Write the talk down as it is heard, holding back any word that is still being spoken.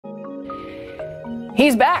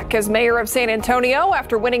He's back as mayor of San Antonio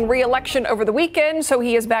after winning re-election over the weekend, so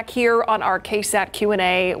he is back here on our KSAT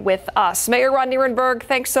Q&A with us. Mayor Ron Nirenberg,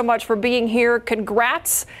 thanks so much for being here.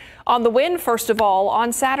 Congrats on the win, first of all,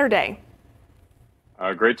 on Saturday.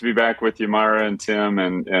 Great to be back with you, Myra and Tim,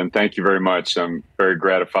 and thank you very much. I'm very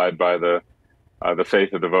gratified by the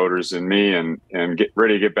faith of the voters in me, and get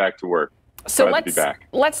ready to get back to work. So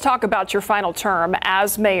let's talk about your final term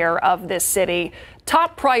as mayor of this city.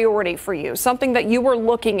 Top priority for you, something that you were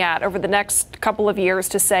looking at over the next couple of years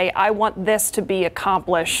to say, I want this to be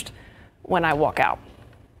accomplished when I walk out.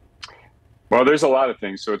 Well, there's a lot of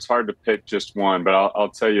things, so it's hard to pick just one, but I'll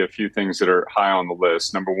tell you a few things that are high on the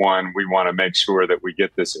list. Number one, we want to make sure that we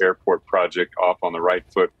get this airport project off on the right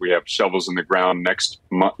foot. We have shovels in the ground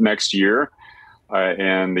next year.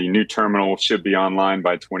 And the new terminal should be online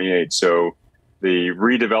by 28. So the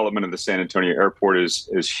redevelopment of the San Antonio airport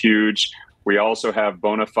is huge. We also have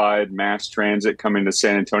bona fide mass transit coming to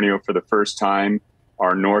San Antonio for the first time.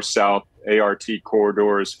 Our north-south ART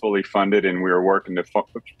corridor is fully funded, and we are working to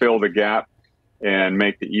fill the gap and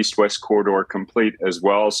make the east-west corridor complete as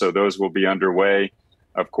well. So those will be underway.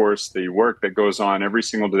 Of course, the work that goes on every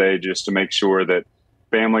single day just to make sure that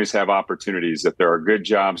families have opportunities, that there are good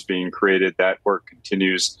jobs being created, that work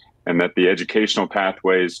continues, and that the educational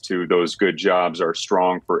pathways to those good jobs are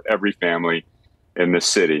strong for every family in the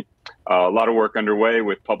city. A lot of work underway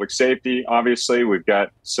with public safety. Obviously, we've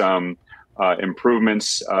got some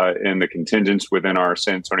improvements in the contingents within our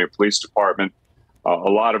San Antonio Police Department. A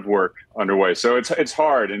lot of work underway. So it's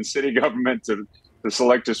hard in city government to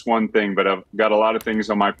select just one thing, but I've got a lot of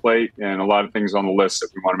things on my plate and a lot of things on the list that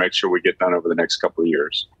we want to make sure we get done over the next couple of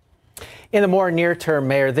years. In the more near term,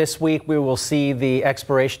 Mayor, this week we will see the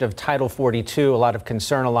expiration of Title 42. A lot of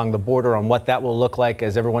concern along the border on what that will look like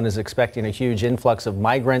as everyone is expecting a huge influx of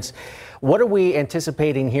migrants. What are we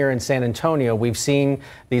anticipating here in San Antonio? We've seen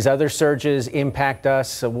these other surges impact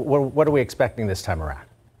us. What are we expecting this time around?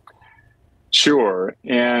 Sure.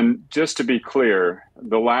 And just to be clear,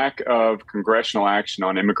 the lack of congressional action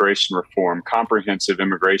on immigration reform, comprehensive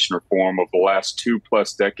immigration reform over the last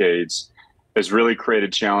 2+ decades has really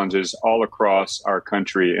created challenges all across our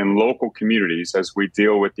country in local communities as we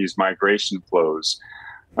deal with these migration flows.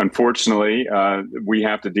 Unfortunately, we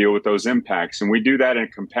have to deal with those impacts, and we do that in a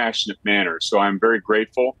compassionate manner. So I'm very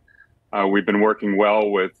grateful. We've been working well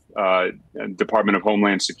with Department of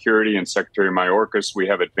Homeland Security and Secretary Mayorkas. We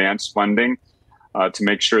have advanced funding to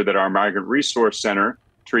make sure that our Migrant Resource Center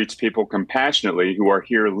treats people compassionately who are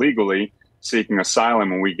here legally seeking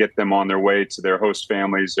asylum, and we get them on their way to their host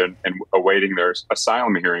families and awaiting their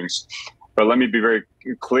asylum hearings. But let me be very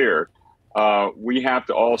clear. We have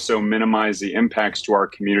to also minimize the impacts to our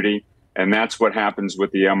community, and that's what happens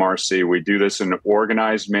with the MRC. We do this in an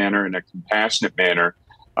organized manner, in a compassionate manner,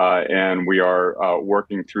 and we are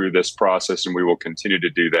working through this process, and we will continue to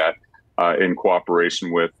do that in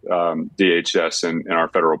cooperation with DHS and our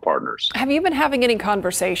federal partners. Have you been having any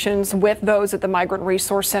conversations with those at the Migrant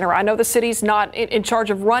Resource Center? I know the city's not in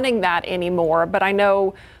charge of running that anymore, but I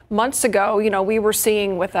know months ago, we were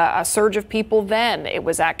seeing with a surge of people then, it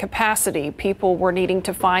was at capacity. People were needing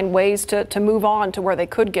to find ways to move on to where they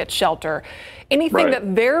could get shelter. Anything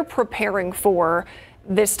that they're preparing for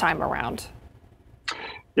this time around?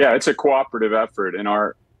 Yeah, it's a cooperative effort, and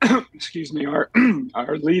our excuse me,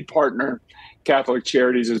 our lead partner, Catholic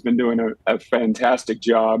Charities, has been doing a fantastic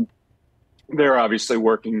job. They're obviously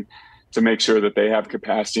working to make sure that they have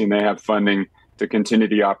capacity and they have funding to continue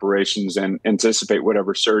the operations and anticipate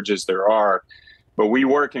whatever surges there are. But we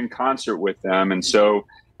work in concert with them, and so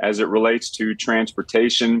as it relates to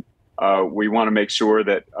transportation, we want to make sure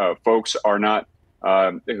that folks are not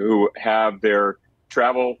who have their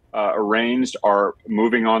travel arranged are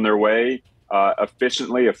moving on their way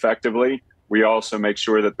efficiently, effectively. We also make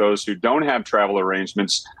sure that those who don't have travel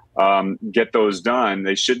arrangements get those done.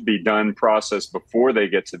 They should be done, processed before they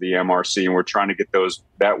get to the MRC, and we're trying to get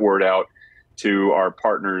that word out to our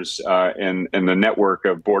partners in the network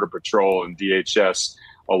of Border Patrol and DHS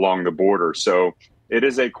along the border. So it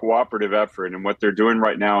is a cooperative effort, and what they're doing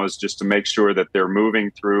right now is just to make sure that they're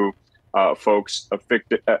moving through folks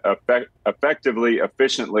effectively,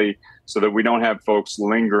 efficiently, so that we don't have folks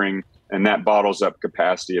lingering, and that bottles up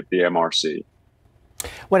capacity at the MRC.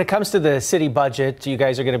 When it comes to the city budget, you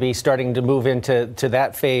guys are going to be starting to move into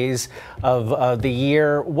that phase of the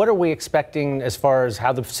year. What are we expecting as far as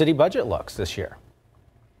how the city budget looks this year?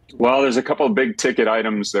 Well, there's a couple of big ticket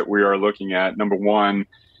items that we are looking at. Number one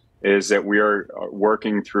is that we are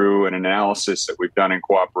working through an analysis that we've done in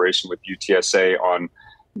cooperation with UTSA on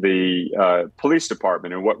the police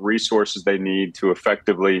department and what resources they need to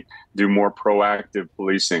effectively do more proactive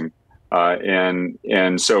policing.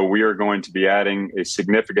 And so we are going to be adding a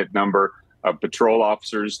significant number of patrol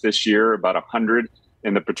officers this year, about 100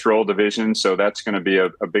 in the patrol division. So that's going to be a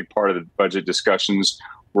big part of the budget discussions.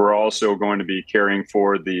 We're also going to be carrying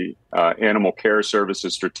forward the Animal Care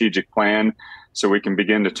Services strategic plan, so we can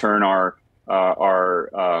begin to turn our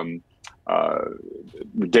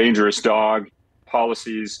dangerous dog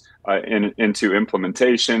policies into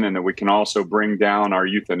implementation, and that we can also bring down our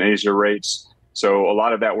euthanasia rates. So a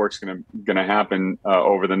lot of that work's going to happen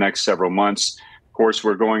over the next several months. Of course,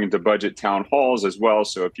 we're going into budget town halls as well.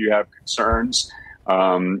 So if you have concerns,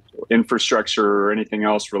 infrastructure or anything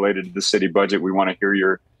else related to the city budget, we want to hear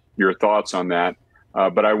your thoughts on that.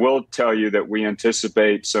 But I will tell you that we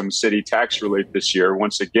anticipate some city tax relief this year.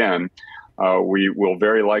 Once again, we will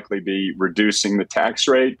very likely be reducing the tax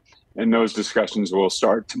rate, and those discussions will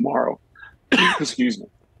start tomorrow. Excuse me.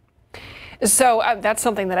 So that's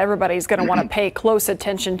something that everybody's going to want to pay close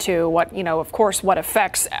attention to, what, of course, what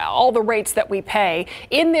affects all the rates that we pay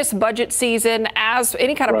in this budget season as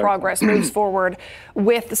any kind of progress moves forward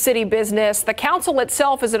with city business. The council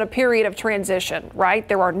itself is in a period of transition, right?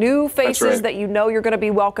 There are new faces that you're going to be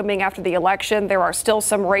welcoming after the election. There are still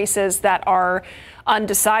some races that are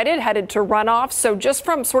undecided, headed to runoff. So just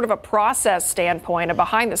from sort of a process standpoint, a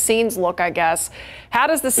behind the scenes look, I guess, how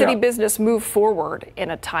does the city business move forward in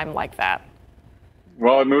a time like that?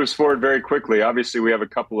 Well, it moves forward very quickly. Obviously, we have a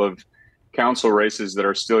couple of council races that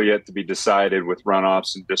are still yet to be decided with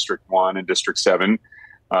runoffs in District 1 and District 7.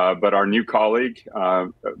 But our new colleague,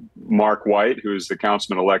 Mark White, who is the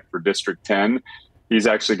councilman-elect for District 10, he's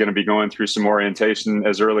actually going to be going through some orientation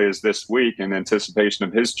as early as this week in anticipation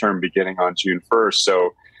of his term beginning on June 1st.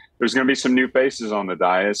 So there's going to be some new faces on the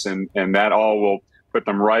dais, and that all will put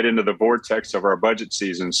them right into the vortex of our budget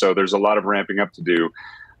season. So there's a lot of ramping up to do.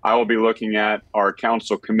 I will be looking at our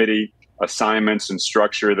council committee assignments and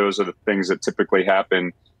structure. Those are the things that typically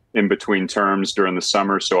happen in between terms during the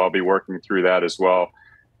summer. So I'll be working through that as well.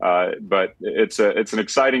 But it's an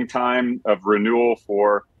exciting time of renewal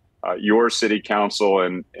for your city council,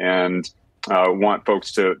 and want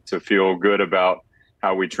folks to feel good about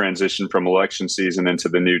how we transition from election season into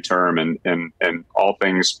the new term. And all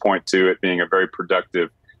things point to it being a very productive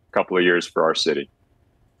couple of years for our city.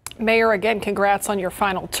 Mayor, again, congrats on your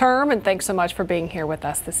final term, and thanks so much for being here with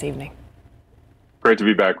us this evening. Great to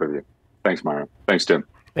be back with you. Thanks, Myra. Thanks, Tim.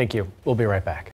 Thank you. We'll be right back.